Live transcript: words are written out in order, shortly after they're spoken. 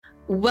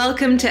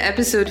Welcome to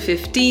episode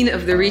 15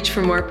 of the Reach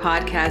for More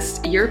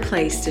podcast, your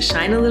place to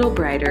shine a little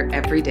brighter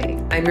every day.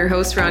 I'm your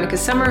host, Veronica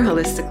Summer,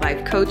 holistic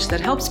life coach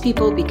that helps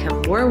people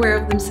become more aware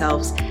of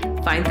themselves,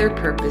 find their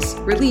purpose,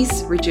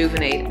 release,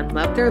 rejuvenate, and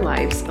love their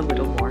lives a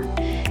little more.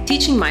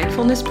 Teaching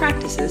mindfulness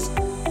practices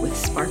with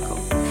sparkle.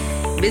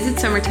 Visit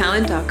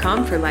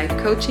summertalent.com for life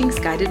coachings,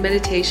 guided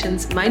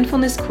meditations,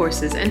 mindfulness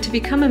courses, and to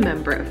become a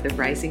member of the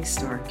Rising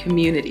Star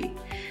community.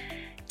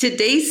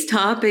 Today's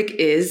topic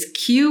is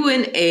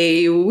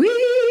Q&A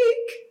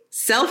week,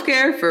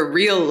 self-care for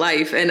real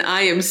life, and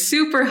I am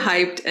super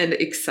hyped and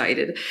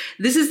excited.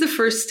 This is the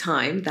first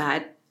time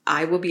that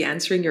I will be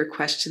answering your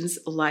questions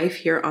live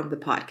here on the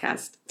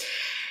podcast.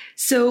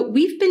 So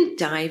we've been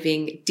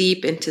diving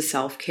deep into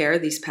self-care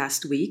these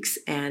past weeks,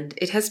 and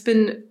it has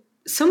been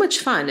so much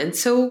fun and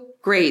so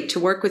great to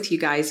work with you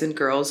guys and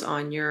girls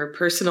on your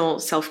personal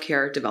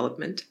self-care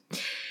development.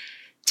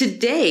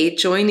 Today,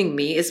 joining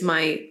me is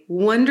my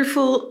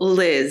wonderful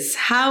Liz.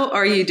 How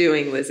are you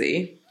doing,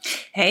 Lizzie?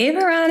 Hey,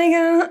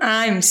 Veronica.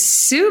 I'm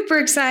super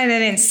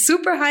excited and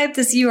super hyped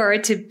as you are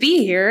to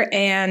be here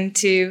and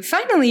to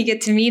finally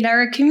get to meet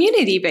our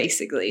community,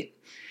 basically.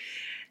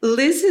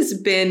 Liz has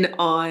been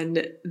on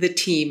the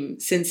team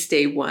since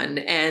day one,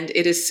 and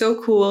it is so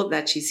cool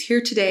that she's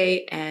here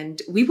today,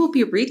 and we will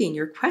be reading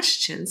your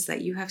questions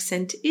that you have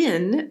sent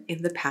in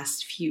the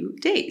past few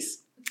days.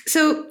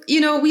 So,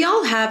 we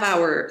all have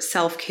our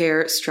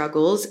self-care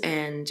struggles,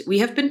 and we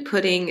have been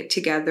putting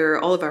together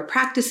all of our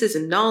practices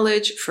and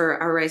knowledge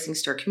for our Rising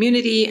Star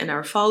community and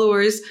our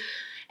followers.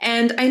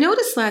 And I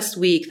noticed last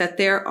week that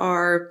there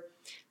are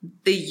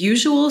the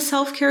usual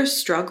self-care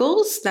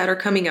struggles that are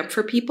coming up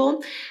for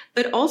people,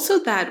 but also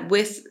that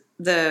with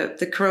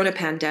the corona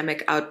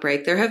pandemic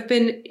outbreak, there have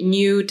been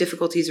new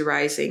difficulties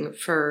arising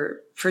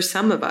for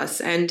some of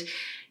us and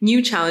new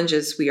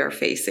challenges we are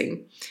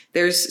facing.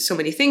 There's so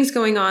many things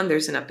going on.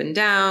 There's an up and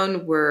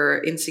down.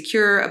 We're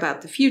insecure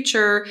about the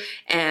future,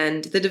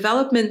 and the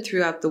development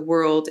throughout the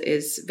world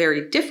is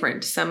very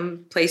different.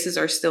 Some places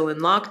are still in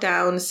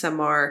lockdown. Some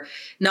are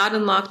not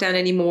in lockdown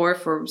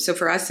anymore. So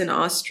for us in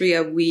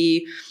Austria,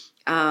 we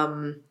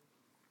don't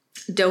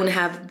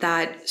have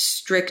that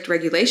strict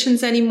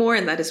regulations anymore.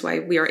 And that is why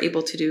we are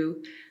able to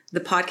do the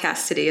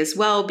podcast today as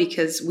well,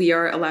 because we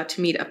are allowed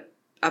to meet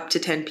up to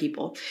 10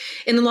 people.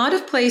 In a lot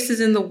of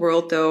places in the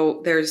world,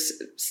 though, there's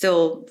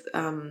still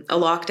a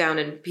lockdown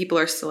and people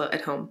are still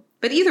at home.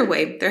 But either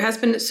way, there has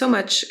been so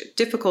much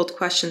difficult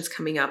questions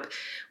coming up.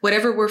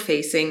 Whatever we're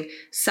facing,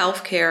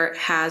 self-care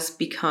has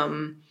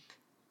become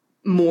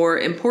more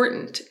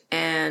important.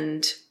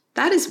 And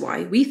that is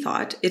why we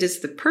thought it is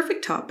the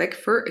perfect topic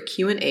for a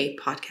Q&A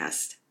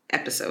podcast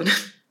episode.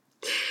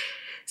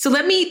 So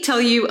let me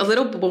tell you a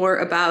little more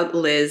about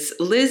Liz.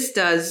 Liz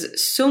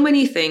does so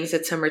many things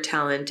at Summer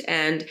Talent,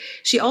 and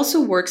she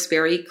also works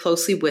very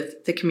closely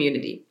with the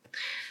community.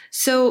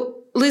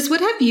 So Liz,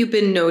 what have you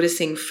been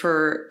noticing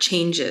for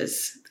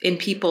changes in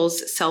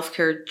people's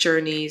self-care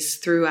journeys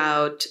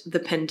throughout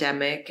the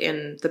pandemic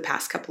in the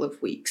past couple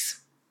of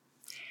weeks?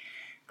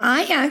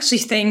 I actually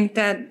think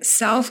that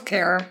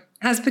self-care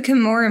has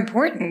become more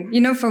important,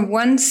 for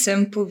one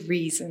simple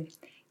reason.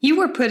 You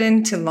were put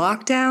into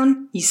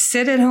lockdown, you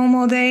sit at home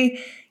all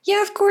day.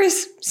 Yeah, of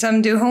course,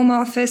 some do home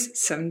office,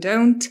 some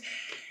don't.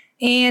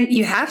 And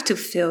you have to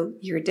fill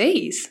your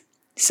days.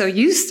 So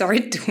you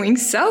start doing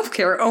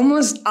self-care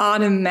almost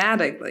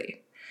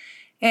automatically.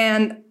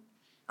 And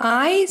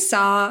I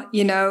saw,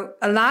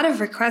 a lot of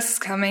requests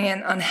coming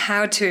in on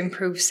how to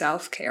improve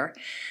self-care.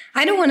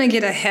 I don't want to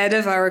get ahead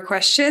of our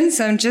questions.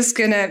 I'm just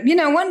going to,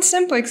 one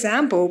simple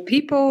example.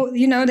 People,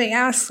 they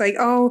ask like,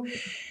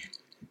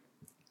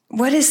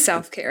 what is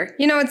self-care?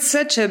 It's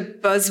such a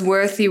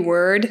buzzworthy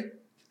word.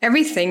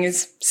 Everything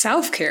is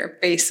self-care,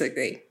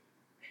 basically.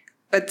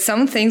 But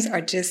some things are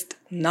just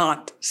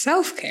not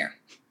self-care.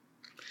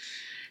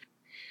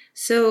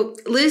 So,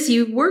 Liz,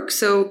 you work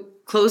so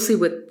closely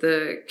with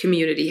the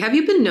community. Have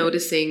you been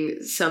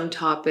noticing some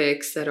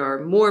topics that are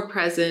more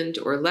present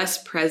or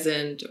less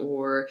present,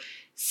 or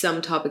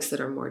some topics that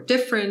are more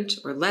different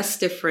or less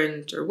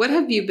different? Or what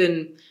have you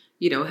been,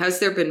 has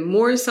there been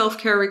more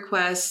self-care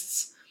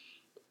requests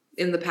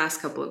in the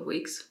past couple of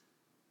weeks?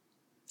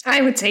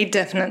 I would say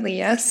definitely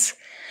yes.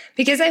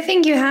 Because I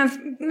think you have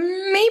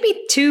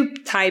maybe two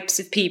types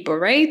of people,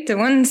 right? The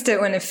ones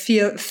that want to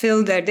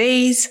fill their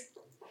days,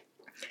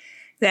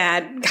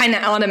 that kind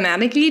of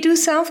automatically do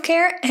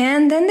self-care.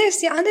 And then there's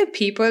the other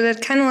people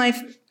that kind of like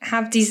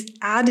have this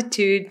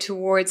attitude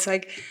towards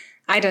like,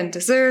 I don't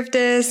deserve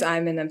this.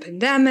 I'm in a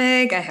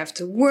pandemic. I have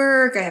to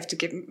work. I have to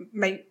get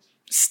my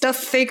stuff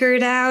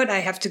figured out. I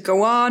have to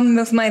go on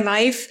with my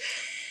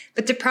life.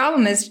 But the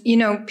problem is,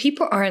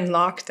 people are in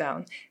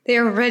lockdown.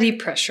 They're already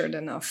pressured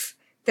enough.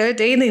 Their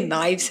daily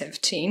lives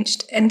have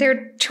changed, and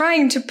they're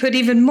trying to put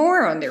even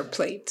more on their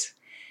plate.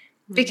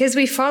 Because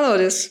we follow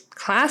this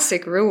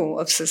classic rule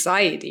of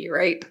society,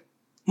 right?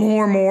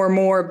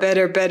 More,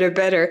 better, better,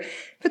 better.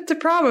 But the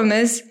problem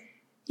is,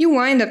 you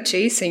wind up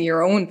chasing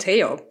your own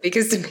tail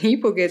because the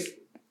people get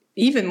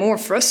even more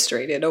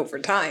frustrated over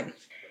time.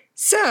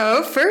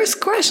 So, first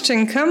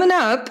question coming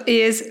up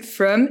is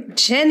from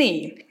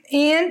Jenny.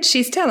 And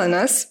she's telling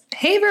us,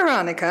 "Hey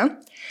Veronica,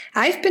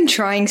 I've been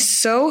trying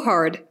so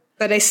hard,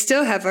 but I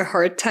still have a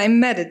hard time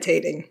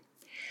meditating.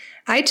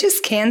 I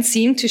just can't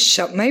seem to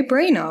shut my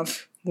brain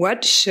off.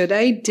 What should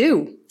I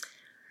do?"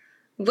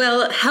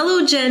 Well,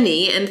 hello,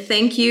 Jenny, and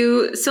thank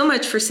you so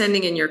much for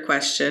sending in your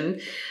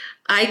question.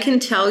 I can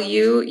tell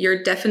you,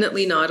 you're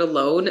definitely not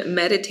alone.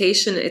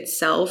 Meditation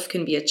itself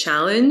can be a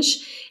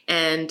challenge.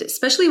 And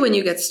especially when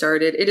you get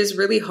started, it is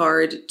really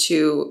hard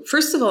to,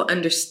 first of all,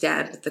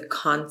 understand the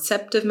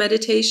concept of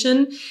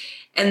meditation,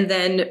 and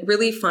then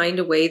really find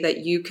a way that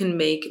you can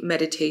make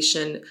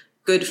meditation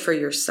good for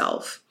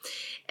yourself.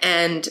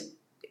 And,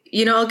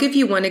 I'll give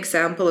you one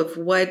example of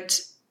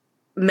what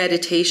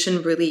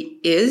meditation really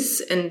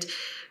is. And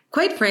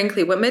quite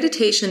frankly, what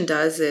meditation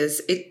does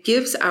is it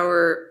gives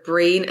our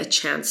brain a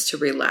chance to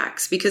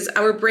relax, because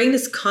our brain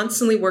is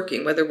constantly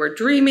working, whether we're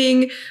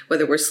dreaming,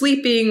 whether we're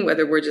sleeping,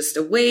 whether we're just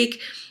awake.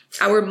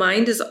 Our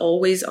mind is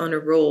always on a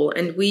roll,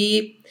 and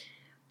we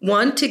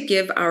want to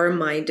give our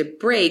mind a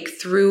break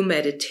through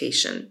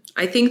meditation.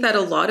 I think that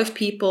a lot of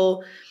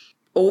people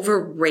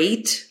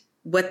overrate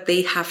what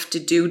they have to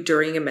do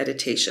during a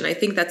meditation. I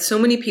think that so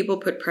many people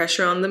put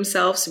pressure on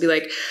themselves to be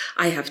like,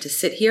 I have to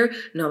sit here,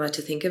 not allowed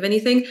to think of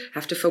anything, I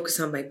have to focus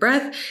on my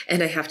breath,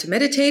 and I have to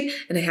meditate,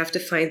 and I have to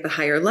find the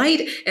higher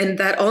light, and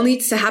that all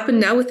needs to happen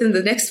now within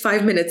the next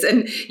 5 minutes.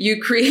 And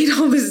you create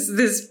all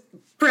this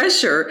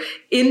pressure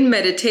in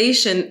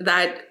meditation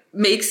that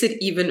makes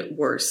it even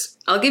worse.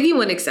 I'll give you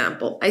one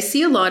example. I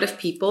see a lot of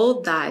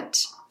people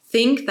that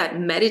think that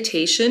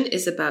meditation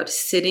is about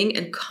sitting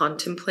and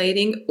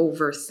contemplating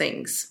over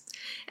things.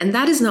 And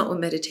that is not what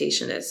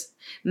meditation is.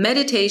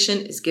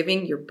 Meditation is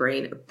giving your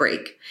brain a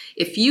break.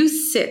 If you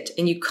sit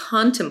and you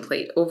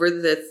contemplate over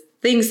the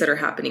things that are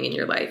happening in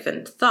your life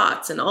and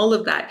thoughts and all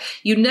of that,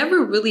 you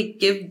never really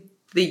give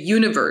the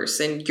universe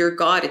and your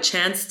God a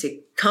chance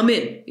to come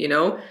in,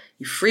 You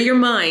free your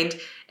mind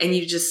and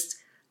you just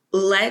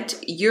let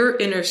your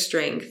inner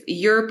strength,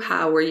 your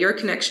power, your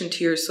connection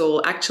to your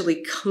soul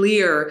actually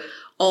clear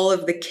all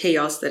of the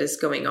chaos that is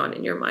going on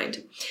in your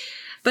mind.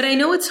 But I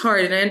know it's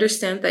hard, and I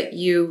understand that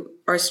you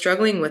are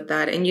struggling with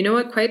that. And you know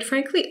what? Quite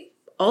frankly,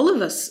 all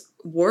of us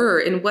were,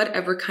 in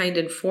whatever kind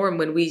and form,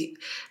 when we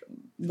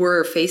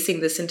were facing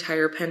this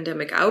entire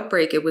pandemic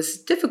outbreak. It was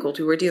difficult.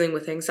 We were dealing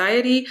with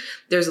anxiety.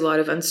 There's a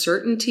lot of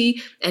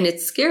uncertainty, and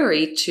it's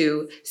scary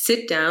to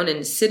sit down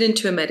and sit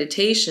into a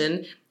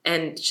meditation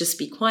and just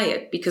be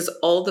quiet, because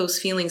all those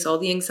feelings, all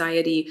the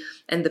anxiety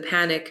and the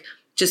panic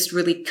just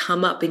really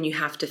come up, and you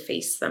have to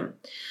face them.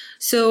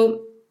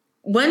 So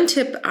one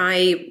tip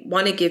I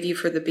want to give you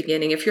for the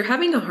beginning, if you're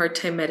having a hard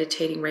time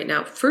meditating right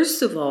now,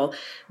 first of all,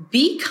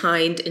 be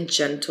kind and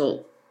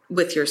gentle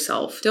with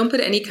yourself. Don't put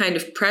any kind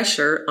of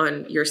pressure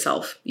on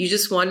yourself. You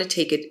just want to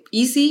take it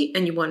easy,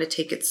 and you want to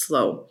take it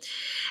slow.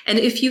 And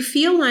if you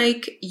feel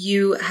like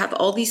you have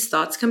all these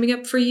thoughts coming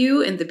up for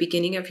you in the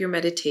beginning of your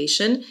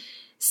meditation,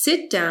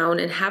 sit down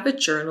and have a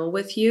journal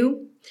with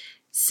you.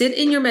 Sit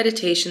in your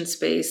meditation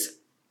space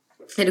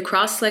in a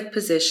cross-legged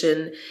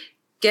position.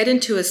 Get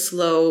into a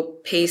slow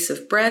pace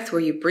of breath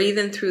where you breathe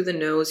in through the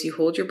nose, you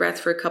hold your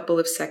breath for a couple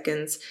of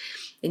seconds,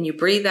 and you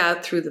breathe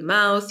out through the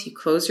mouth, you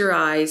close your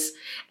eyes.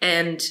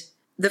 And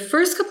the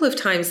first couple of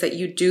times that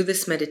you do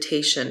this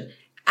meditation,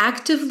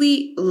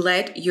 actively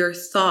let your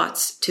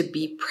thoughts to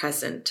be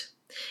present.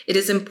 It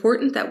is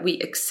important that we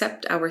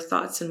accept our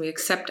thoughts and we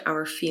accept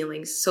our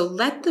feelings. So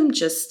let them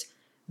just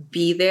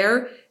be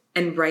there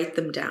and write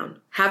them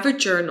down. Have a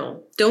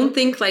journal. Don't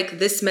think like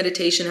this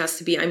meditation has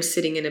to be, I'm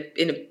sitting in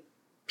a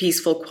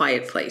peaceful,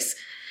 quiet place.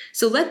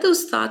 So let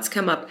those thoughts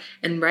come up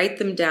and write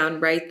them down,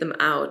 write them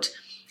out,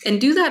 and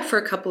do that for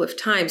a couple of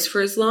times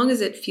for as long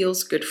as it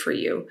feels good for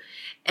you.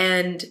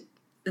 And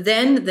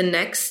then the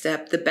next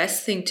step, the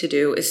best thing to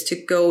do, is to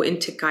go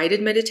into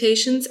guided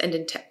meditations and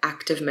into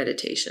active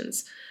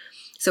meditations.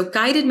 So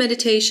guided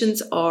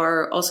meditations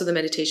are also the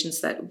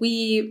meditations that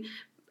we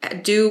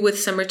do with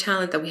Summer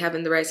Talent, that we have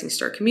in the Rising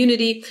Star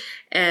community,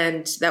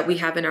 and that we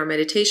have in our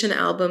meditation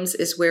albums,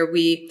 is where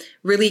we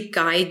really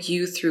guide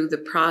you through the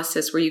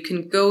process, where you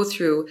can go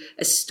through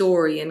a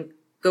story and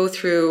go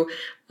through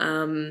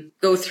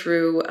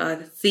a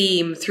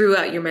theme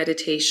throughout your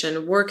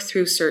meditation, work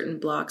through certain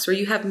blocks, where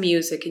you have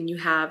music and you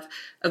have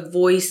a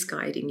voice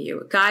guiding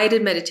you.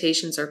 Guided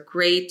meditations are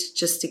great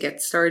just to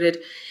get started,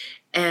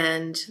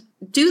 and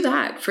do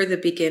that for the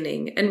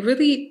beginning. And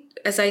really,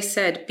 as I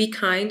said, be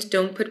kind,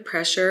 don't put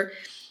pressure.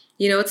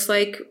 It's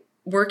like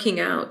working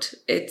out.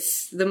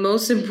 It's the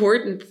most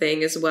important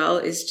thing as well,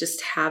 is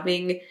just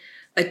having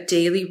a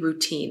daily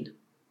routine.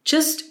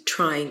 Just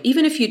trying,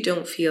 even if you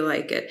don't feel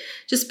like it.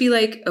 Just be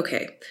like,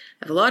 okay,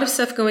 I have a lot of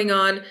stuff going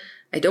on.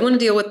 I don't want to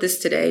deal with this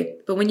today.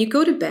 But when you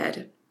go to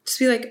bed, just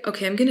be like,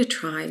 okay, I'm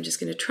just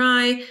going to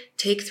try,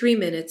 take 3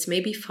 minutes,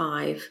 maybe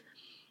 5,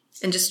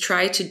 and just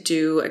try to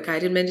do a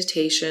guided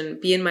meditation,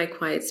 be in my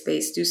quiet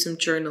space, do some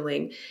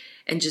journaling.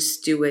 and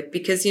just do it.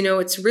 Because,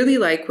 it's really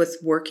like with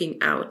working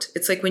out.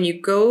 It's like when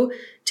you go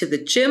to the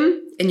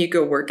gym and you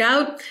go work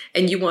out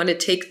and you want to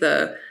take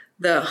the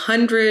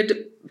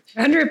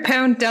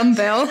 100-pound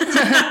dumbbell.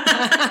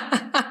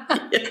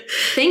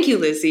 Thank you,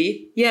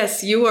 Lizzie.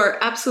 Yes, you are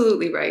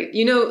absolutely right.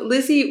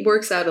 Lizzie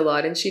works out a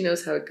lot and she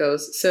knows how it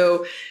goes.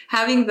 So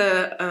having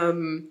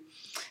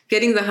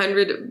getting the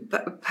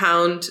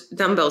 100-pound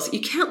dumbbells, you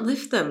can't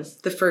lift them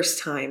the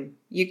first time.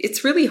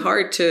 It's really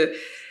hard to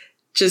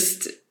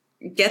just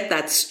get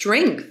that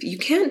strength. You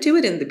can't do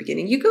it in the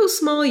beginning. You go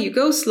small, you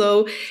go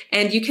slow,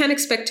 and you can't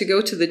expect to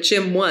go to the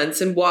gym once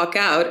and walk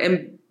out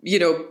and,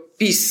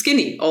 be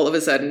skinny all of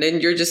a sudden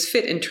and you're just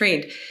fit and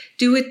trained.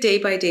 Do it day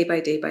by day by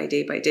day by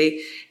day by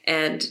day.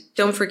 And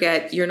don't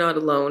forget, you're not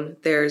alone.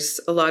 There's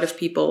a lot of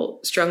people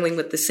struggling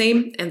with the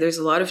same, and there's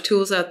a lot of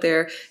tools out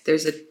there.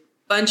 There's a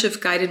bunch of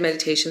guided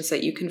meditations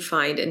that you can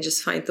find, and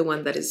just find the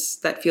one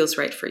that feels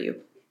right for you.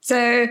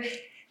 So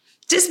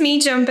just me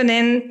jumping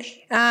in.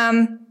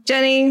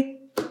 Jenny,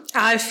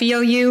 I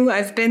feel you.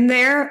 I've been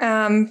there.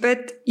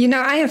 But,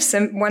 I have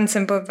one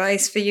simple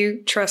advice for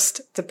you.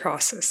 Trust the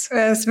process.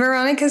 As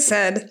Veronica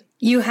said,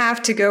 you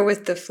have to go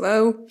with the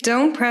flow.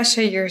 Don't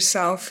pressure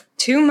yourself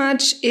too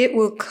much. It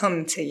will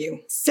come to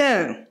you.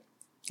 So,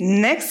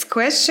 next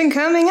question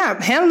coming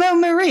up. Hello,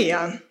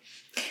 Maria.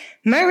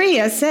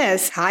 Maria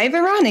says, "Hi,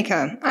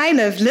 Veronica. I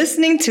love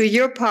listening to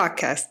your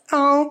podcast."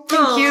 Oh,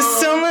 thank you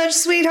so much,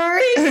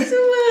 sweetheart. Thank you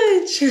so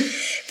much.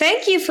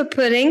 Thank you for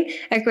putting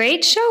a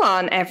great show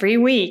on every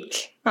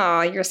week.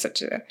 Oh, you're so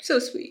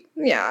sweet.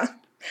 Yeah.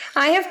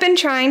 I have been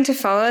trying to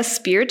follow a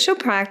spiritual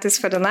practice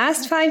for the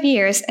last 5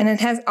 years, and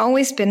it has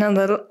always been a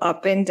little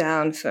up and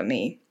down for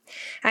me.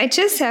 I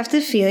just have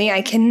the feeling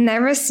I can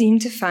never seem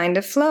to find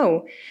a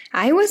flow.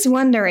 I was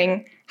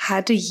wondering,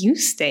 how do you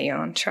stay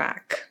on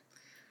track?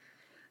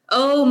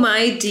 Oh,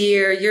 my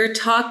dear, you're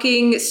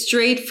talking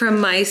straight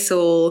from my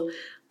soul.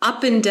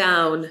 Up and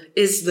down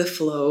is the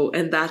flow,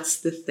 and that's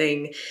the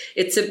thing.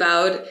 It's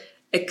about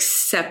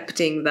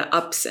accepting the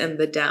ups and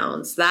the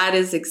downs. That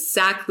is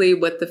exactly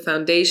what the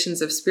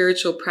foundations of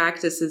spiritual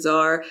practices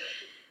are.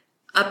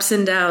 Ups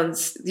and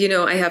downs.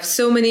 I have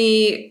so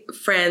many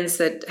friends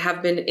that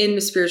have been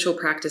in spiritual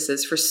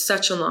practices for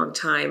such a long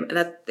time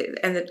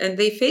and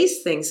they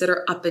face things that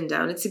are up and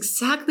down. It's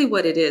exactly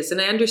what it is.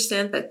 And I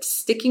understand that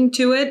sticking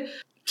to it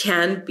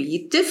can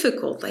be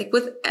difficult. Like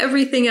with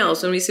everything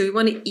else, when we say we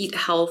want to eat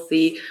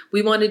healthy,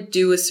 we want to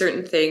do a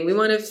certain thing, we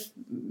want to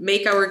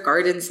make our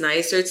gardens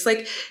nicer. It's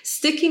like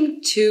sticking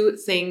to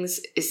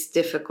things is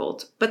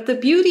difficult. But the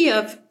beauty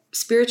of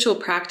spiritual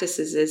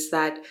practices is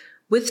that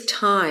with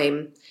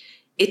time,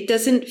 it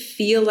doesn't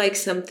feel like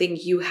something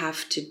you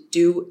have to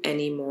do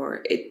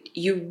anymore.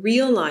 You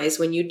realize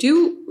when you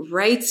do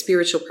right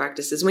spiritual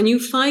practices, when you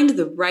find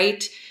the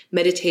right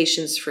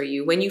meditations for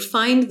you, when you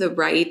find the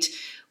right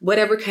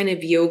whatever kind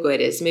of yoga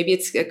it is. Maybe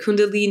it's a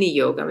Kundalini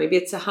yoga, maybe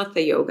it's a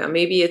Hatha yoga,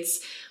 maybe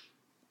it's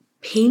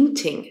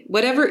painting,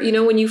 whatever,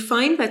 when you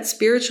find that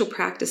spiritual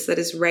practice that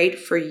is right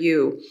for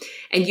you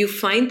and you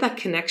find that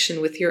connection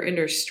with your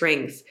inner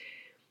strength,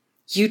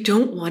 you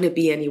don't want to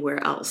be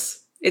anywhere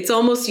else. It's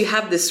almost, you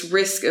have this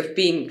risk of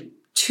being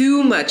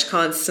too much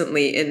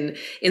constantly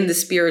in the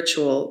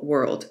spiritual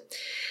world.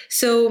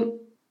 So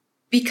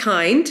be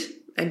kind.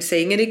 I'm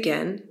saying it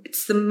again.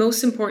 It's the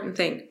most important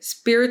thing.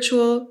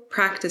 Spiritual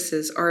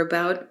practices are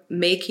about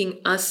making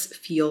us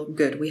feel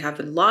good. We have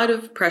a lot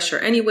of pressure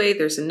anyway.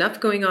 There's enough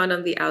going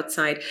on the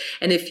outside.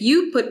 And if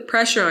you put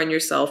pressure on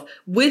yourself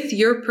with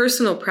your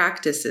personal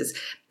practices,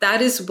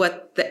 that's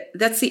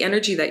the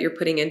energy that you're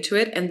putting into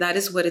it. And that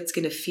is what it's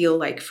going to feel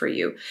like for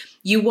you.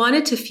 You want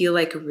it to feel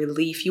like a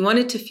relief. You want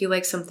it to feel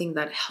like something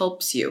that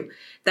helps you,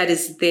 that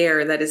is there.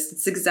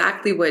 It's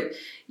exactly what,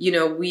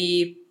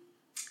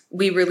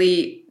 we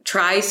really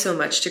try so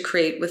much to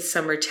create with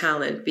Summer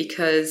Talent,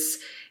 because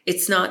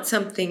it's not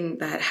something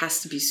that has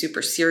to be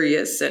super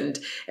serious and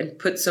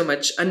put so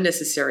much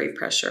unnecessary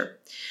pressure.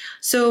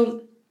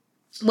 So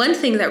one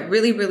thing that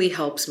really, really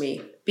helps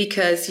me,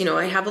 because,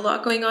 I have a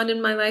lot going on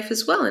in my life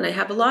as well, and I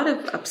have a lot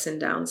of ups and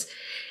downs.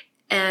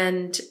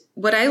 And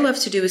what I love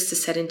to do is to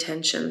set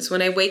intentions.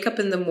 When I wake up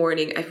in the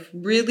morning, I've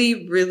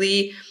really,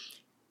 really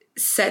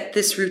set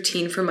this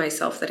routine for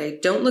myself that I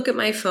don't look at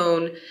my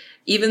phone,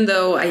 even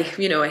though I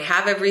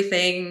have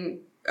everything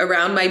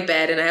around my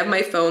bed and I have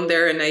my phone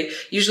there, and I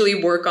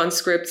usually work on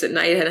scripts at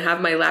night and I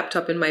have my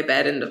laptop in my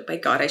bed. And my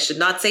God, I should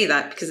not say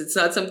that because it's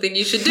not something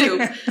you should do,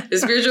 a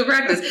spiritual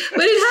practice.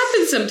 But it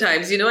happens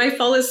sometimes, I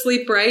fall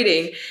asleep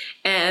writing.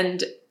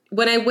 And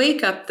when I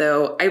wake up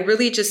though, I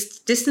really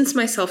just distance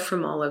myself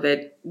from all of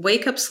it,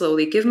 wake up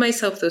slowly, give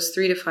myself those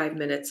 3 to 5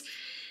 minutes.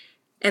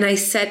 And I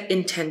set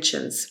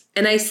intentions.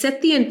 And I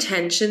set the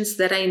intentions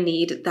that I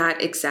need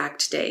that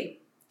exact day.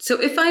 So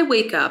if I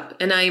wake up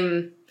and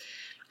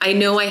I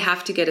know I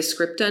have to get a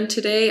script done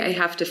today, I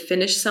have to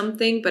finish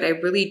something, but I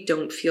really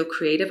don't feel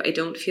creative, I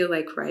don't feel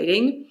like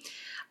writing,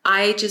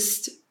 I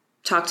just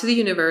talk to the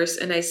universe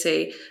and I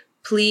say,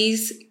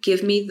 please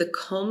give me the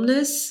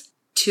calmness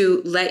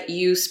to let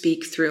you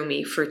speak through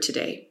me for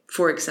today,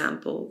 for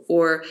example,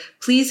 or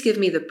please give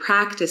me the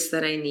practice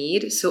that I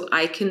need so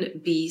I can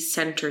be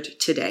centered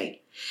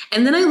today.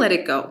 And then I let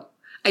it go.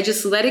 I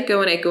just let it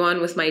go and I go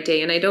on with my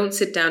day, and I don't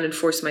sit down and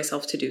force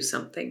myself to do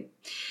something.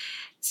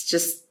 It's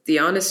just the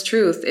honest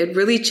truth. It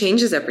really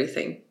changes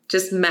everything.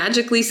 Just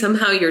magically,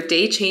 somehow your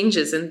day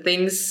changes and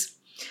things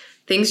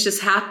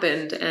just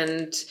happened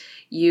and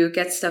you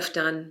get stuff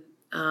done.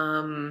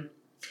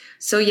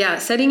 So yeah,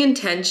 setting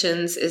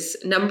intentions is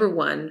number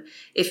one.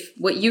 If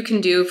what you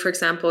can do, for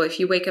example, if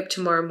you wake up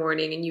tomorrow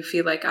morning and you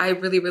feel like I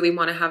really, really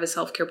want to have a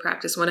self-care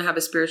practice, want to have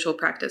a spiritual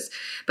practice,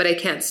 but I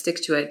can't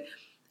stick to it.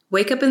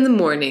 Wake up in the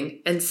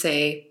morning and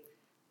say,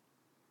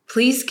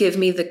 please give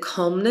me the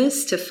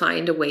calmness to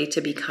find a way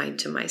to be kind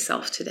to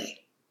myself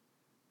today.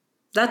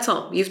 That's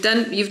all. You've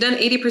done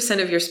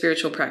 80% of your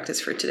spiritual practice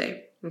for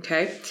today.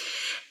 Okay.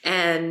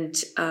 And,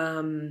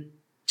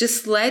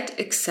 just let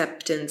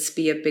acceptance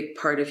be a big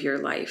part of your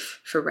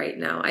life for right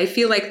now. I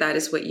feel like that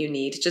is what you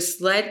need. Just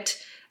let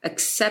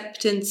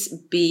acceptance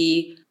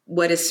be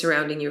what is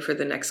surrounding you for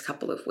the next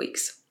couple of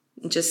weeks.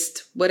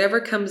 Just whatever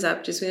comes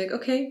up, just be like,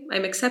 okay,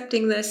 I'm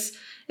accepting this.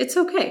 It's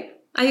okay.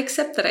 I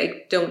accept that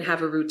I don't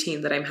have a routine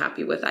that I'm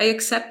happy with. I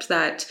accept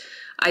that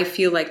I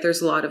feel like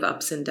there's a lot of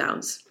ups and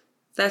downs.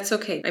 That's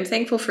okay. I'm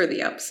thankful for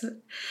the ups.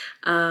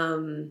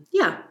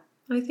 Yeah,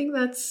 I think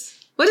that's...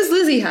 What does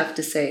Lizzie have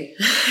to say?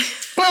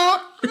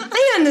 Well,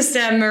 I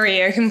understand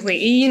Maria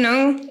completely.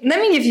 Let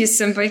me give you a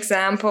simple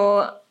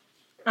example.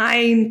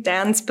 I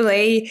dance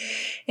ballet,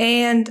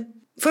 and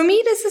for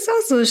me, this is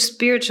also a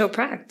spiritual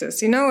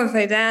practice. If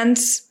I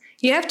dance,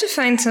 you have to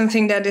find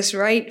something that is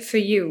right for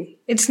you.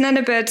 It's not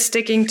about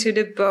sticking to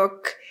the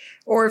book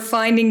or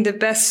finding the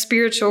best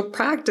spiritual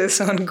practice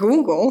on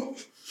Google.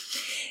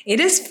 It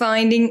is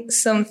finding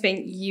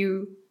something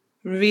you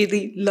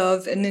really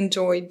love and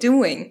enjoy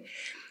doing.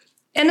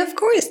 And of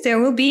course, there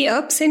will be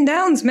ups and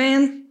downs,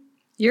 man.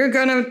 You're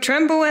gonna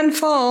tremble and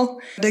fall.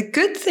 The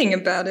good thing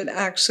about it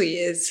actually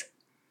is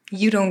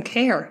you don't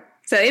care.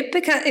 So it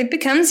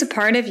becomes a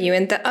part of you.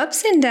 And the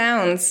ups and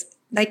downs,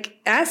 like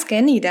ask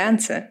any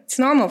dancer. It's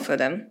normal for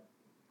them.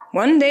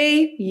 One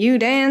day you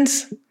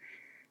dance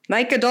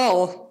like a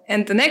doll,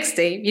 and the next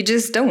day you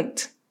just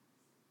don't.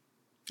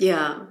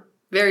 Yeah,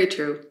 very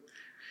true.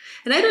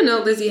 And I don't know,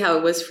 Lizzie, how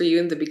it was for you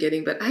in the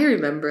beginning, but I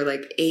remember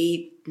like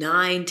 8,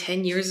 9,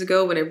 10 years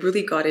ago when I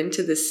really got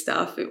into this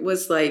stuff, it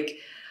was like,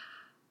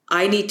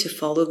 I need to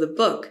follow the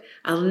book.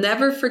 I'll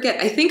never forget.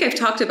 I think I've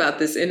talked about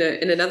this in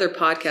another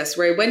podcast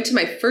where I went to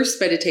my first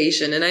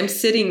meditation and I'm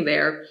sitting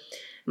there.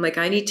 I'm like,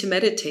 I need to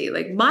meditate.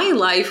 Like my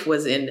life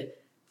was in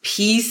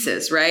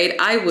pieces, right?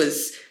 I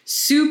was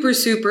super,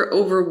 super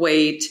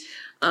overweight.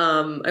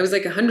 I was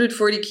like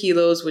 140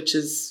 kilos, which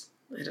is,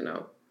 I don't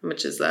know, how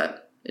much is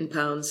that in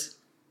pounds?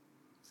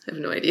 I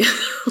have no idea.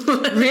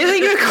 Really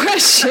good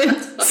question.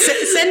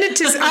 Send it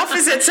to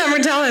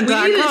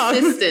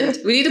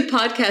office@summertalent.com. We need a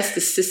podcast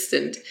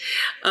assistant.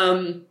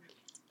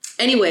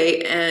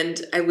 Anyway,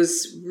 and I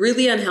was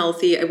really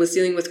unhealthy. I was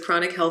dealing with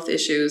chronic health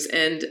issues.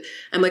 And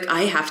I'm like,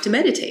 I have to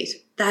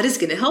meditate. That is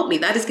going to help me.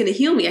 That is going to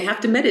heal me. I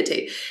have to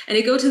meditate. And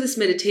I go to this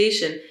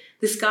meditation.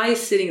 This guy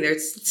is sitting there.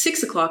 It's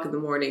 6 o'clock in the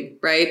morning,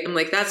 right? I'm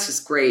like, that's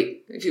just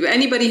great.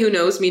 Anybody who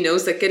knows me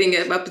knows that getting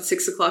up at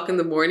 6 o'clock in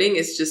the morning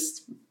is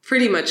just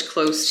pretty much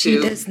close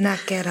to... She does not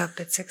get up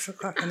at 6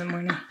 o'clock in the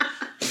morning.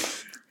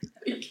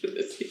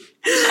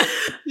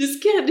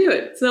 Just can't do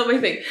it. It's not my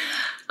thing.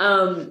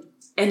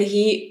 And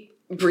he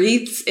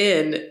breathes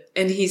in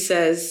and he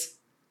says,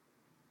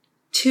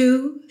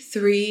 2,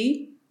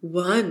 3,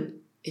 1.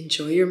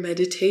 Enjoy your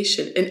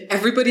meditation. And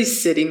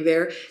everybody's sitting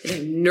there and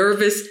I'm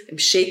nervous. I'm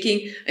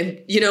shaking.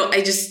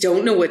 I just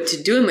don't know what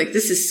to do. I'm like,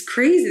 this is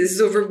crazy. This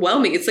is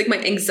overwhelming. It's like my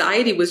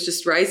anxiety was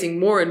just rising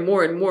more and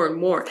more and more and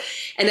more.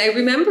 And I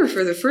remember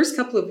for the first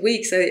couple of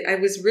weeks, I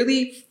was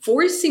really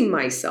forcing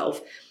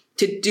myself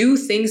to do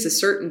things a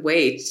certain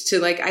way,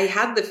 I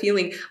had the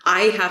feeling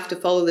I have to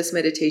follow this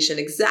meditation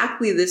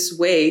exactly this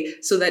way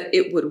so that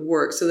it would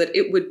work, so that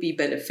it would be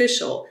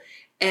beneficial.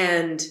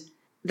 And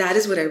that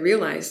is what I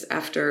realized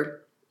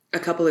after a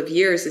couple of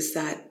years, is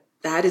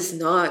that is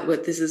not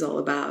what this is all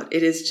about.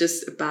 It is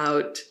just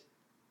about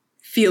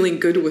feeling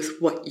good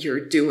with what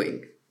you're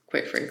doing,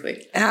 quite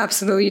frankly.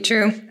 Absolutely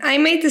true. I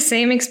made the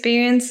same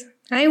experience.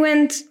 I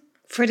went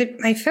for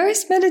my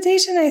first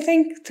meditation, I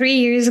think 3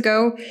 years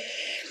ago.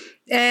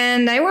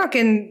 And I walk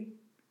in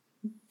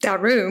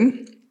that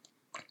room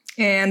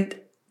and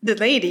the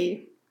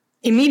lady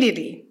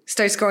immediately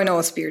starts going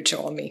all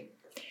spiritual on me.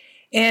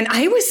 And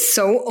I was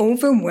so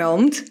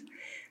overwhelmed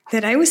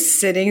that I was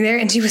sitting there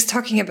and she was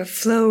talking about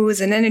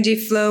flows and energy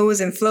flows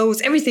and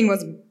flows. Everything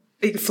was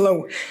big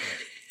flow.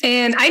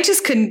 And I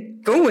just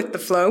couldn't go with the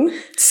flow.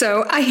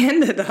 So I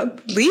ended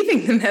up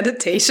leaving the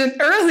meditation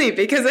early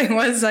because I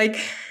was like,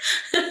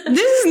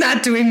 this is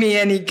not doing me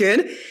any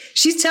good.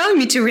 She's telling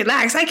me to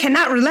relax. I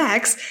cannot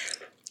relax.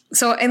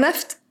 So I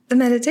left the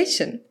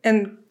meditation.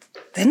 And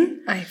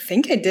then I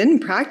think I didn't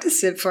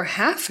practice it for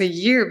half a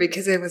year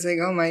because it was like,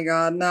 oh my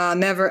God, nah,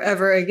 never,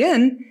 ever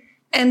again.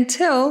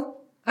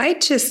 Until I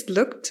just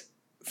looked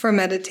for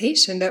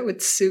meditation that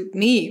would suit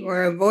me,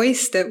 or a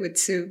voice that would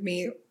suit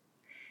me.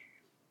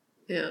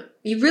 Yeah.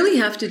 You really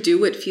have to do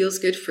what feels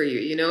good for you.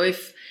 You know,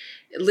 if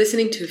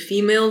listening to a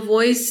female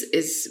voice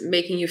is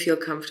making you feel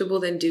comfortable,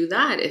 then do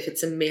that. If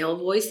it's a male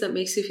voice that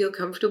makes you feel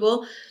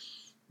comfortable,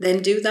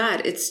 then do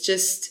that. It's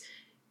just,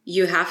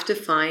 you have to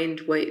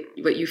find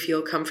what you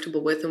feel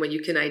comfortable with and what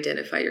you can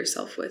identify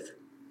yourself with.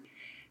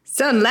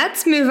 So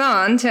let's move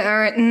on to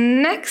our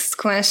next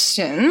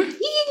question.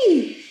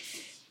 Yee!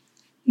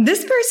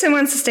 This person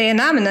wants to stay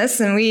anonymous,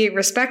 and we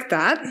respect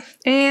that.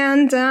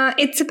 And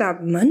it's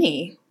about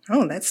money.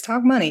 Oh, let's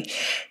talk money.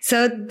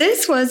 So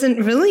this wasn't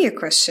really a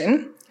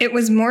question. It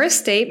was more a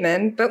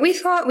statement, but we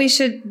thought we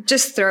should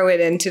just throw it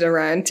into the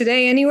round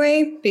today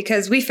anyway,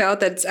 because we felt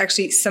that it's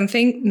actually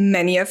something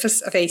many of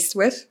us are faced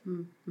with,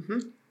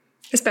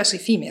 especially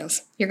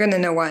females. You're going to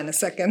know why in a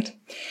second.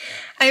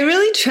 I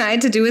really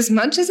tried to do as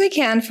much as I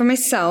can for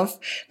myself,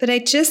 but I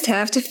just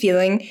have the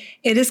feeling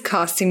it is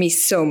costing me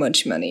so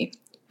much money.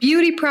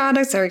 Beauty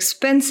products are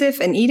expensive,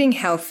 and eating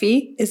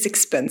healthy is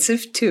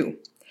expensive too.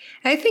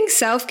 I think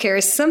self-care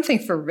is something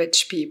for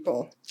rich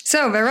people.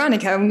 So,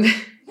 Veronica,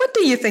 what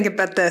do you think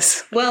about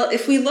this? Well,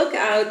 if we look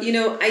out, you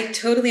know, I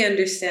totally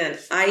understand.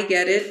 I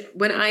get it.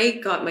 When I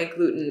got my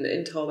gluten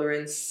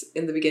intolerance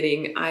in the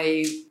beginning,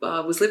 I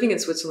was living in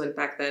Switzerland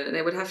back then, and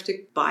I would have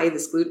to buy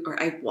this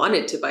I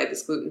wanted to buy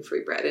this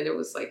gluten-free bread, and it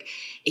was like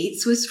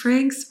 8 Swiss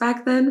francs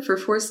back then for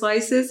 4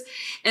 slices.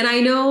 And I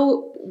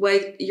know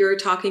what you're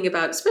talking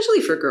about,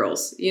 especially for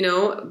girls. You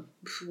know,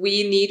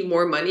 we need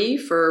more money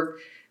for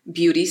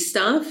beauty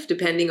stuff,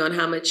 depending on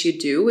how much you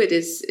do. It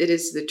is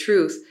the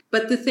truth.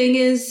 But the thing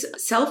is,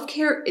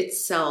 self-care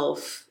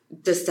itself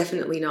does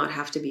definitely not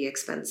have to be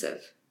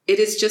expensive. It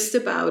is just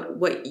about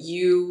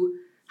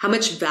how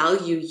much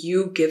value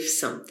you give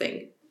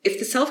something. If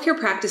the self-care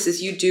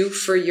practices you do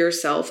for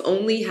yourself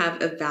only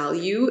have a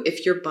value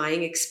if you're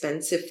buying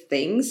expensive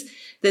things,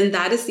 then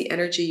that is the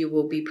energy you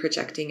will be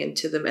projecting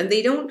into them. And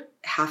they don't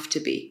have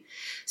to be.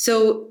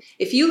 So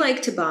if you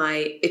like to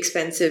buy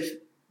expensive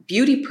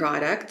beauty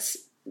products,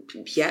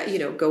 yeah, you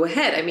know, go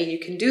ahead. I mean, you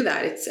can do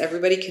that.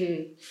 Everybody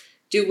can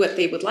do what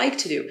they would like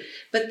to do.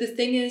 But the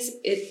thing is,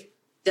 it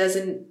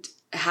doesn't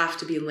have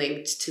to be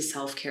linked to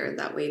self-care in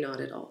that way,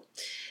 not at all.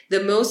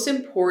 The most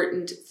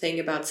important thing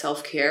about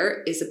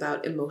self-care is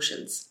about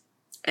emotions,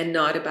 and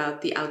not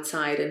about the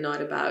outside, and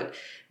not about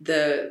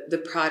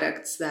the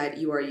products that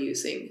you are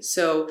using.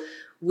 So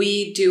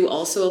we do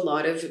also a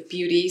lot of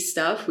beauty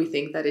stuff. We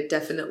think that it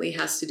definitely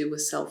has to do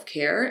with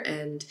self-care,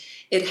 and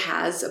it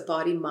has a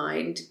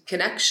body-mind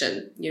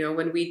connection. You know,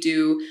 when we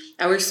do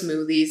our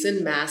smoothies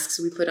and masks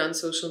we put on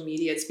social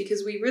media, it's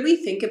because we really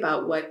think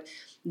about what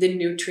the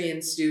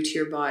nutrients do to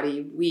your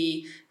body.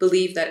 We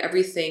believe that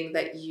everything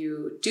that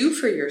you do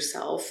for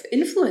yourself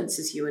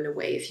influences you in a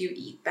way. If you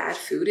eat bad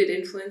food, it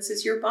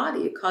influences your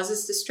body. It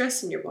causes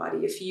distress in your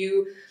body. If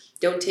you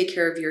don't take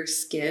care of your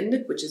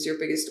skin, which is your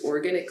biggest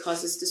organ, it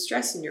causes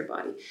distress in your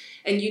body.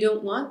 And you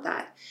don't want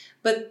that.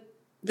 But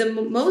the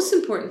most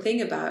important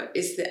thing about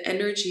is the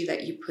energy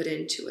that you put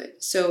into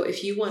it. So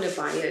if you want to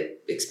buy an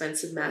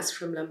expensive mask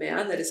from La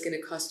Mer that is going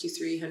to cost you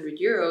 300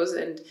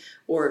 euros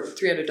or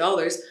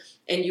 $300,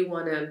 and you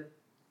want to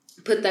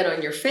put that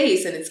on your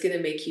face and it's going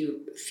to make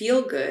you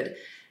feel good,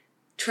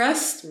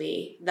 trust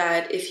me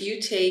that if you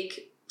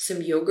take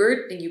some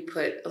yogurt and you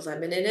put a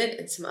lemon in it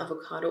and some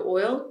avocado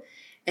oil,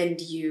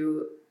 and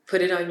you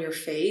put it on your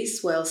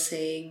face while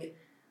saying,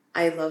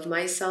 I love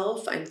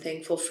myself, I'm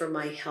thankful for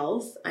my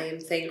health, I am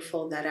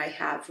thankful that I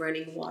have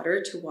running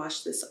water to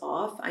wash this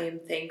off, I am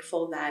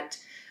thankful that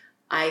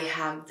I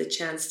have the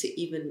chance to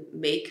even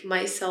make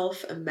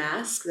myself a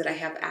mask, that I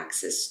have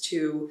access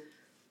to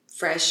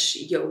fresh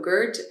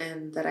yogurt,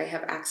 and that I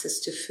have access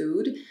to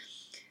food,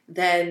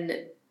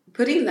 then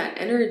putting that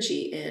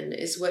energy in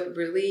is what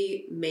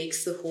really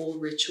makes the whole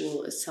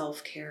ritual a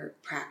self-care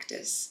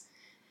practice.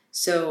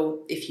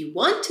 So if you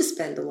want to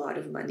spend a lot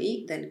of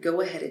money, then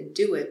go ahead and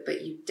do it,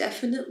 but you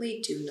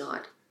definitely do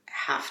not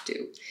have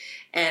to.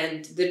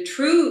 And the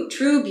true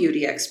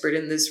beauty expert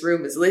in this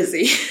room is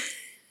Lizzie.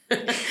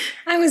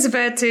 I was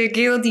about to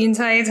giggle the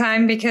entire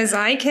time because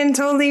I can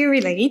totally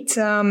relate.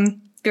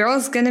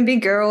 Girls gonna be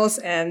girls,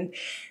 and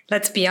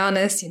let's be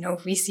honest, you know,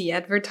 if we see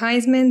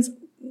advertisements,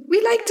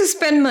 we like to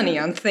spend money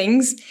on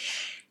things.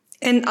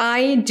 And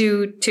I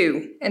do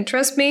too. And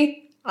trust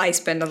me, I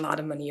spend a lot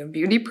of money on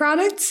beauty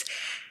products.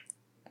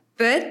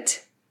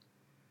 But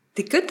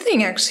the good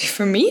thing actually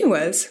for me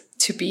was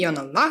to be on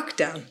a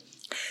lockdown,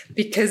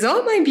 because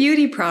all my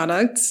beauty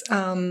products,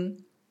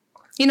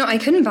 you know, I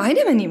couldn't buy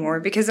them anymore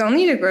because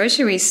only the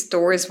grocery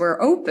stores were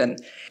open.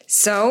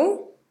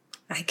 So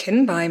I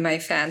couldn't buy my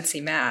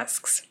fancy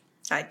masks.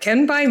 I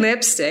couldn't buy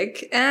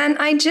lipstick, and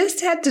I just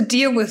had to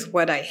deal with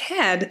what I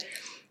had.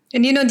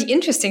 And you know, the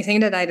interesting thing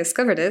that I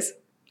discovered is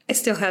I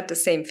still had the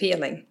same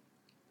feeling.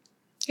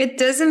 It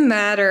doesn't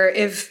matter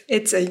if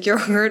it's a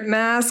yogurt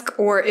mask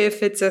or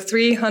if it's a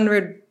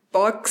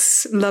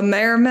 $300 La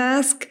Mer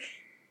mask.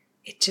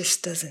 It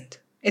just doesn't.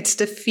 It's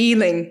the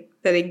feeling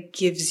that it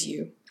gives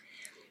you.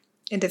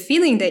 And the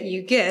feeling that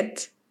you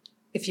get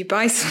if you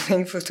buy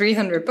something for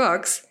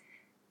 $300,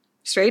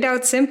 straight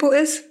out simple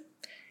is,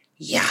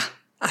 yeah,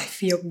 I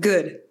feel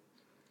good.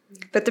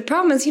 But the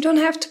problem is you don't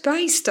have to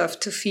buy stuff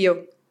to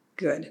feel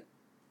good.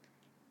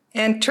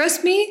 And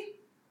trust me,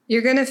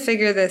 you're going to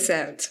figure this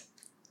out.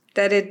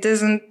 That it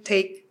doesn't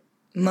take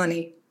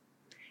money.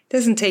 It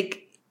doesn't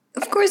take,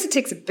 of course it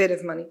takes a bit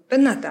of money, but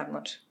not that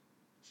much.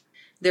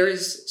 There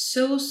is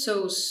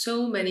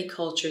so many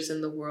cultures in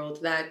the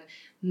world that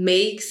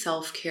make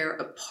self-care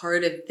a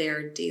part of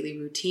their daily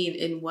routine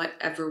in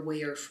whatever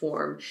way or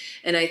form.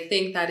 And I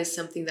think that is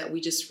something that we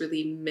just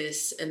really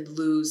miss and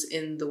lose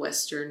in the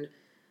Western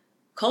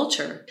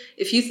culture.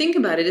 If you think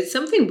about it, it's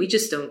something we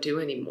just don't do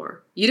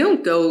anymore. You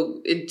don't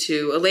go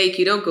into a lake,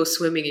 you don't go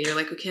swimming and you're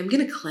like, okay, I'm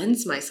going to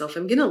cleanse myself.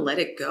 I'm going to let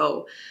it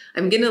go.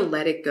 I'm going to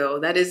let it go.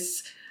 That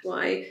is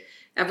why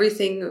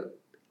everything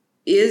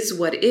is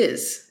what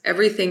is.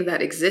 Everything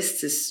that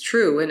exists is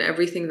true, and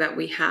everything that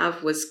we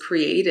have was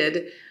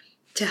created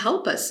to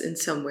help us in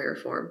some way or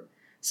form.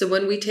 So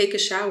when we take a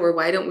shower,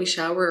 why don't we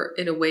shower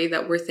in a way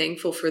that we're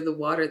thankful for the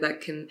water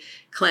that can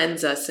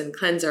cleanse us and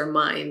cleanse our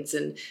minds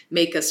and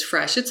make us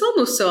fresh? It's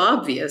almost so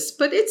obvious,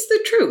 but it's the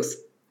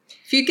truth.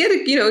 If you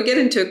get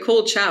into a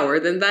cold shower,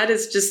 then that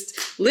is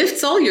just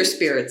lifts all your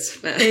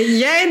spirits.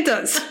 Yeah, it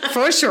does.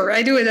 For sure.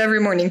 I do it every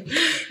morning.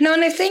 No,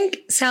 and I think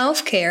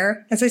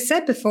self-care, as I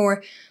said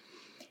before,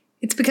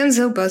 it's become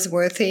so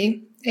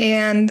buzzworthy.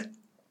 And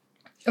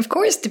of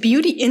course, the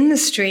beauty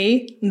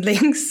industry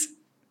links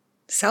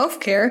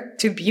self-care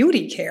to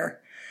beauty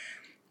care.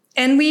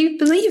 And we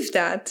believe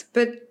that,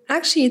 but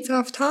actually it's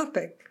off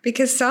topic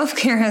because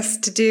self-care has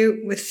to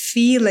do with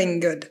feeling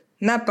good,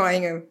 not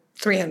buying a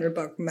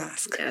 $300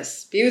 mask.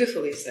 Yes,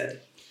 beautifully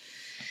said.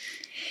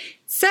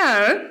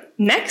 So,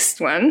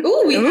 next one.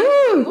 Ooh, we have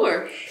one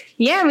more.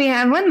 Yeah, we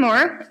have one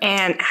more.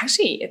 And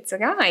actually, it's a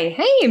guy.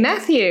 Hey,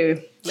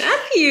 Matthew.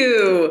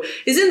 Matthew!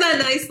 Isn't that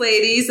nice,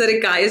 ladies, that a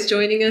guy is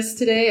joining us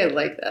today? I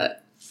like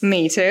that.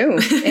 Me too.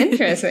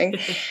 Interesting.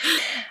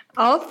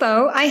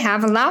 Although I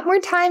have a lot more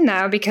time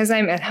now because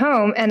I'm at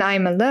home and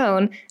I'm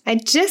alone, I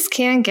just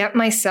can't get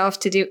myself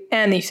to do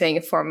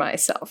anything for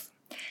myself.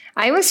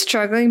 I was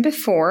struggling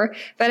before,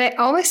 but I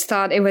always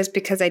thought it was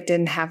because I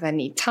didn't have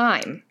any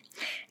time.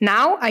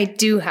 Now I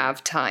do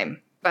have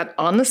time, but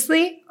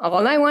honestly,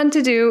 all I want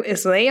to do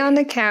is lay on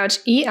the couch,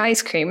 eat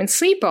ice cream, and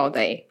sleep all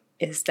day.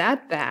 Is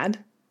that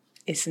bad?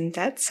 Isn't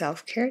that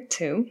self-care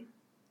too?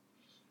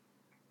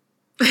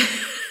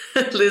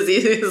 Lizzie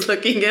is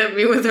looking at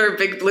me with her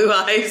big blue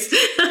eyes.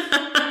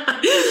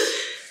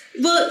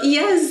 Well,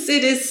 yes,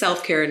 it is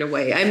self-care in a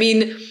way. I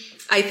mean,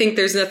 I think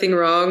there's nothing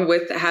wrong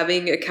with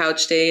having a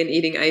couch day and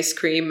eating ice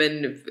cream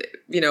and,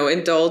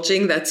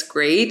 indulging. That's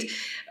great.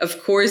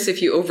 Of course,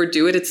 if you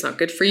overdo it, it's not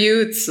good for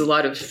you. It's a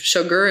lot of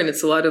sugar and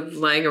it's a lot of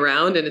lying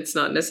around and it's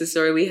not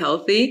necessarily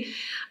healthy.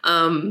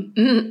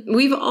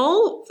 We've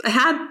all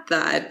had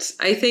that.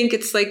 I think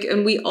it's like,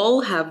 and we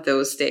all have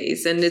those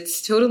days, and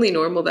it's totally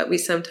normal that we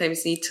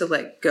sometimes need to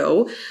let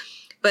go.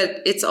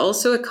 But it's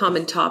also a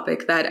common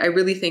topic that I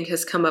really think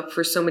has come up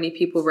for so many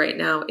people right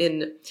now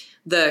in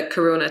the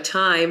Corona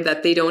time,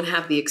 that they don't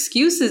have the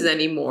excuses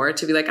anymore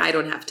to be like, I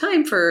don't have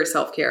time for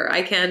self-care.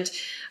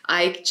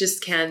 I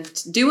just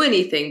can't do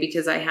anything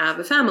because I have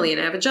a family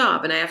and I have a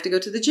job and I have to go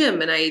to the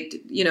gym and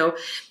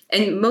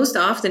and most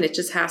often it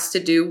just has to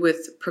do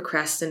with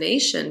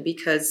procrastination,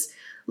 because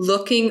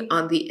looking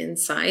on the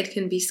inside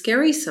can be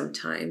scary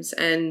sometimes.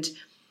 And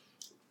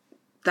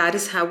that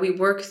is how we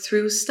work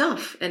through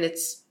stuff. And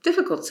it's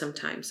difficult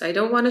sometimes. I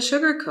don't want to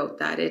sugarcoat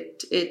that.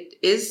 It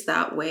is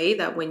that way,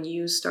 that when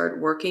you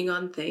start working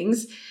on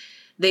things,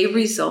 they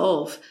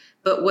resolve.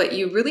 But what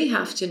you really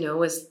have to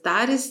know is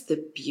that is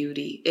the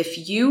beauty.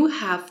 If you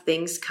have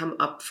things come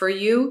up for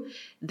you,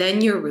 then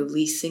you're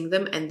releasing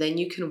them and then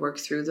you can work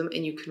through them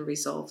and you can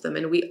resolve them.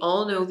 And we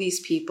all know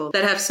these people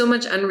that have so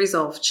much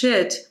unresolved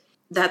shit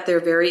that they're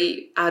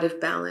very out of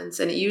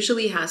balance. And it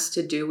usually has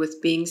to do with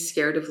being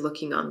scared of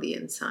looking on the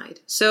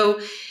inside.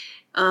 So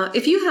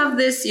if you have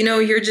this,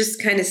 you're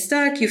just kind of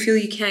stuck, you feel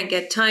you can't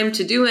get time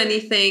to do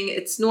anything,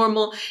 it's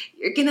normal.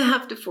 You're going to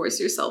have to force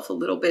yourself a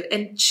little bit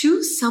and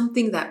choose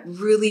something that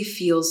really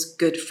feels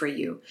good for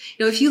you.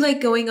 If you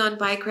like going on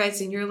bike rides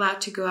and you're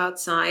allowed to go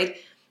outside,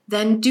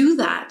 then do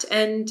that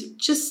and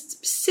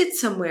just sit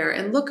somewhere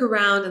and look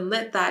around and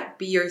let that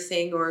be your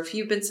thing. Or if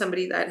you've been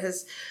somebody that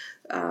has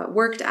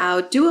worked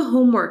out, do a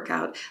home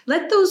workout.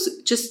 Let those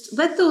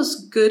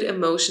good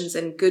emotions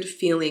and good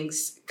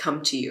feelings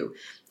come to you.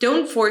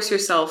 Don't force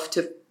yourself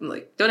to,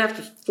 don't have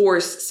to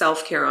force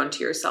self-care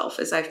onto yourself,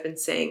 as I've been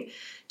saying.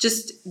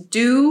 Just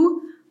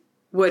do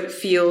what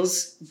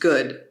feels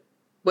good,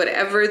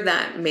 whatever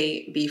that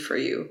may be for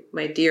you,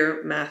 my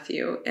dear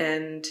Matthew.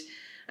 And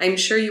I'm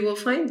sure you will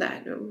find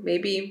that.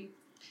 Maybe,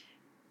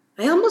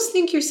 I almost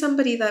think you're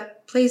somebody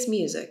that plays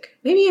music.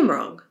 Maybe I'm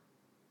wrong,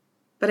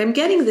 but I'm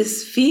getting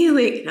this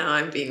feeling. No,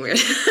 I'm being weird.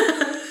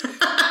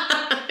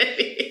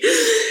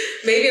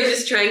 Maybe I'm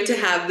just trying to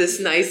have this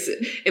nice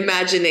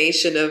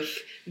imagination of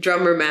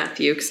drummer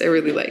Matthew, because I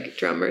really like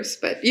drummers,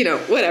 but you know,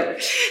 whatever.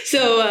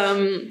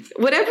 So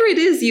whatever it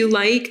is you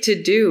like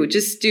to do,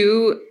 just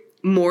do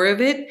more of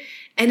it.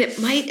 And it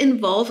might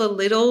involve a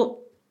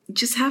little,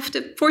 just have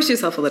to force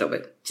yourself a little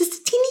bit, just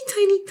a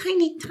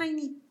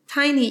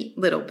tiny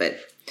little bit.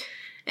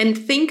 And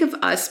think of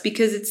us,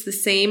 because it's the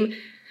same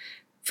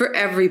for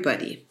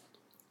everybody.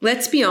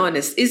 Let's be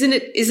honest. Isn't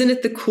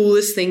it the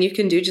coolest thing you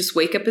can do? Just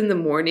wake up in the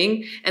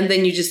morning and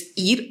then you just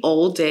eat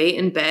all day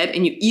in bed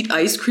and you eat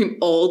ice cream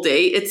all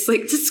day. It's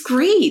like, it's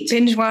great.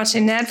 Binge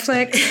watching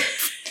Netflix.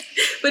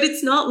 But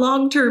it's not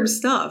long-term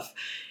stuff.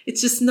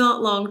 It's just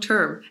not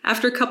long-term.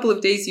 After a couple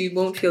of days, you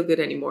won't feel good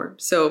anymore.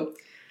 So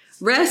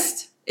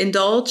rest,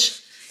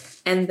 indulge,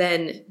 and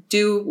then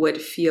do what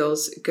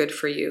feels good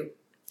for you.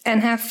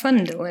 And have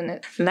fun doing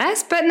it.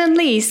 Last but not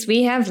least,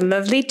 we have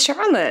lovely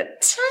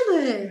Charlotte.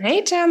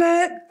 Hey,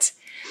 Charlotte.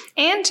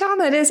 And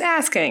Charlotte is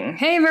asking,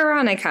 hey,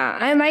 Veronica,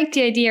 I like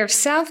the idea of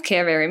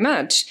self-care very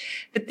much,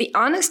 but the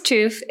honest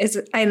truth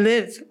is I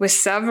live with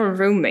several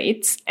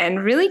roommates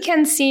and really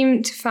can't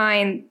seem to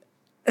find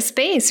a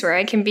space where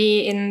I can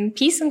be in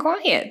peace and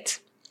quiet.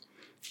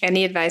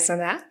 Any advice on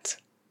that?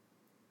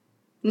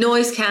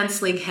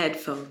 Noise-canceling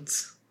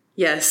headphones.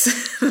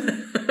 Yes.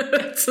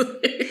 That's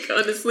like,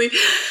 honestly,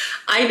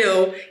 I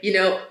know,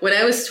 when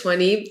I was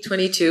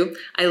 22,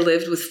 I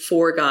lived with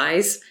 4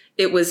 guys.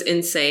 It was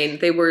insane.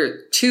 They were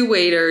 2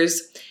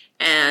 waiters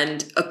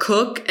and a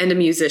cook and a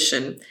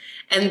musician.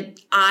 And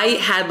I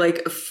had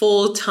like a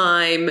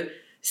full-time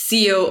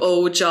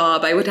COO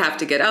job. I would have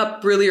to get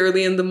up really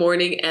early in the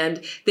morning,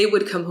 and they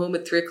would come home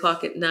at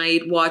 3:00 at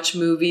night, watch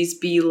movies,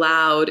 be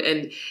loud.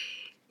 And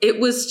it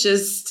was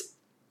just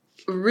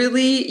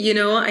really,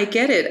 I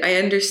get it. I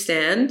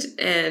understand.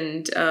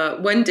 And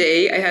one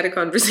day I had a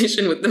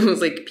conversation with them. I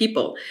was like,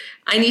 people,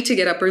 I need to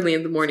get up early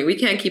in the morning. We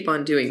can't keep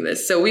on doing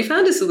this. So we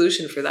found a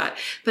solution for that.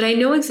 But I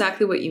know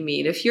exactly what you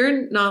mean. If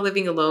you're not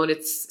living alone,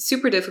 it's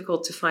super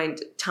difficult to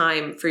find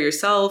time for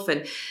yourself.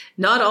 And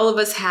not all of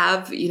us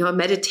have, a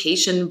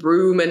meditation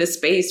room and a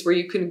space where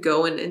you can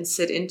go and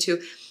sit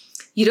into.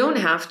 You don't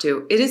have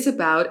to. It is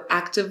about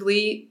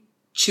actively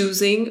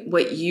choosing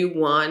what you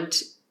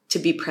want to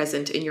be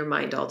present in your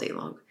mind all day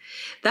long.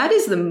 That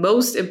is the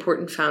most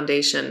important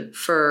foundation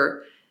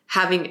for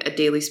having a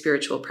daily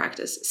spiritual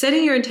practice.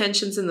 Setting your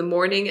intentions in the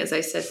morning, as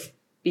I said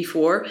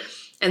before.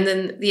 And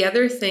then the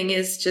other thing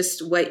is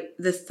just what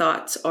the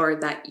thoughts are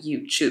that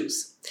you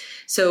choose.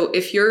 So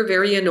if you're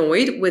very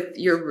annoyed with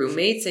your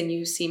roommates and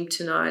you seem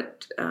to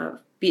not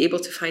be able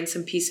to find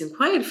some peace and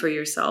quiet for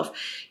yourself,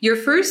 your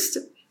first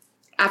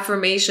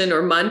affirmation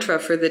or mantra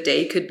for the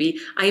day could be,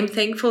 I am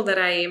thankful that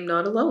I am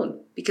not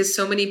alone, because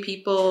so many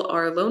people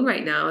are alone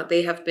right now.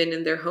 They have been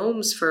in their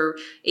homes for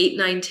 8,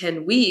 9,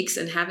 10 weeks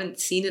and haven't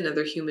seen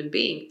another human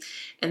being.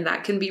 And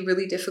that can be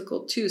really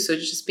difficult too. So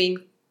just being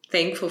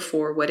thankful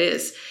for what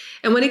is.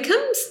 And when it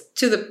comes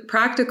to the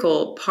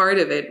practical part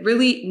of it,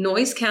 really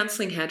noise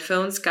canceling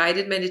headphones,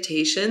 guided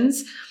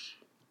meditations,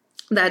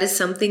 that is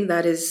something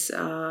that is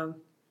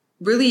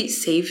really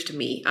saved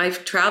me.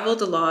 I've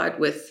traveled a lot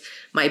with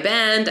my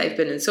band. I've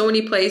been in so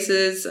many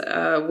places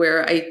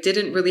where I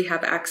didn't really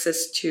have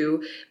access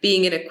to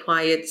being in a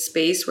quiet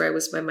space where I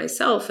was by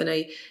myself. And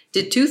I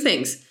did 2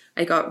 things.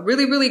 I got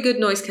really, really good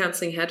noise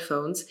canceling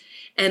headphones,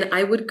 and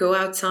I would go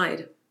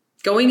outside.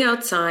 Going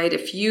outside,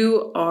 if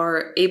you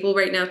are able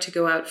right now to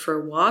go out for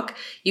a walk,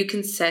 you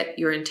can set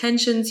your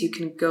intentions. You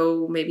can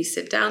go maybe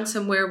sit down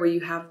somewhere where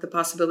you have the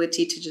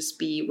possibility to just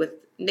be with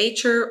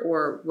nature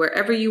or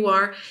wherever you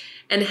are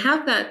and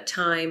have that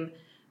time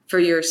for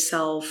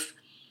yourself.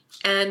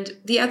 And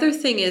the other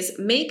thing is,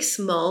 make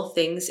small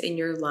things in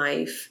your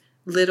life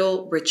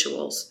little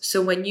rituals.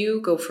 So when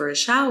you go for a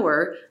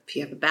shower, if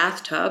you have a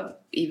bathtub,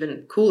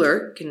 even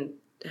cooler, you can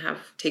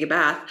take a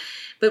bath.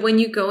 But when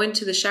you go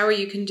into the shower,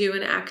 you can do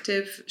an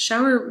active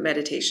shower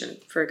meditation,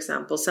 for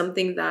example,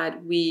 something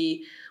that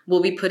we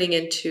will be putting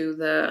into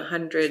the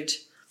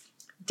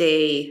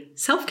 100-day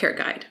self-care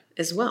guide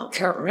as well.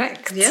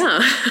 Correct.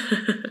 Yeah.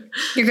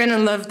 You're going to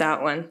love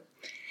that one.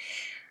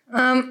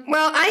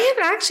 Well, I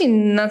have actually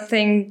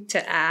nothing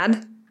to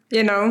add.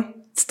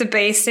 It's the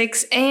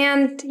basics.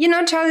 And,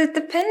 Charlie,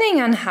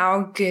 depending on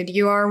how good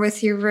you are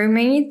with your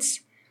roommates,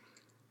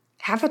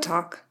 have a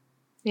talk.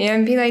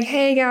 And be like,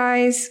 hey,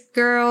 guys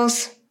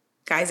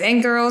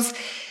and girls,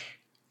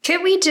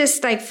 could we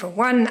just, for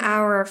 1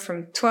 hour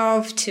from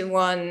 12 to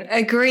 1,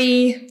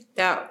 agree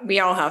that we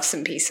all have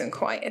some peace and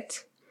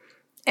quiet?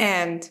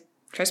 And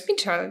trust me,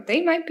 Charlie,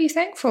 they might be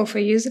thankful for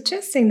you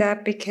suggesting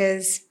that,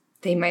 because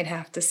they might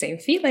have the same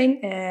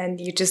feeling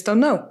and you just don't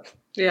know.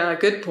 Yeah,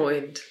 good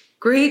point.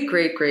 Great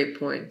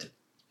point.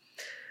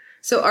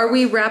 So are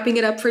we wrapping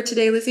it up for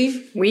today,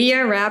 Lizzie? We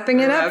are wrapping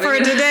it up for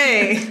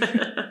today.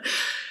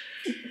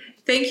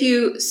 Thank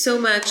you so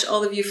much,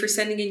 all of you, for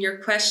sending in your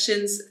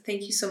questions.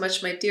 Thank you so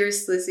much, my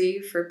dearest Lizzie,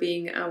 for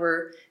being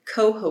our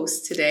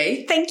co-host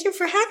today. Thank you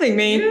for having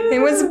me. Yeah. It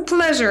was a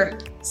pleasure.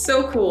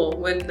 So cool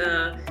when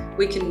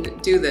we can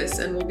do this,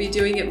 and we'll be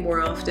doing it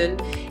more often.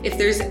 If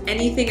there's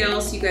anything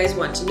else you guys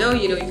want to know,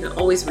 you can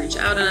always reach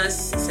out on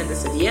us, send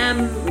us a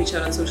DM, reach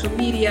out on social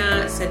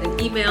media, send an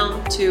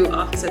email to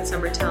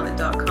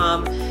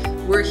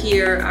office@summertalent.com. We're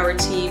here. Our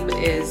team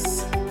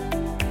is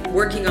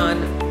working on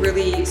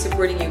really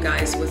supporting you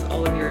guys with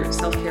all of your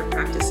self-care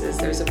practices.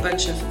 There's a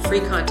bunch of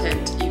free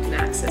content you can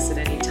access at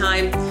any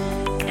time.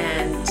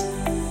 And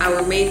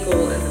our main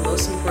goal and the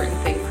most important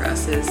thing for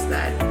us is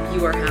that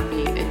you are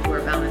happy and you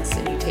are balanced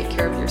and you take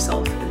care of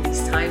yourself in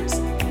these times.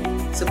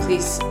 So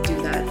please do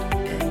that.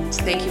 And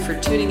thank you for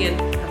tuning in.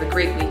 Have a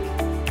great week.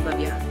 Love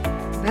ya.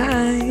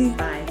 Bye.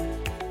 Bye.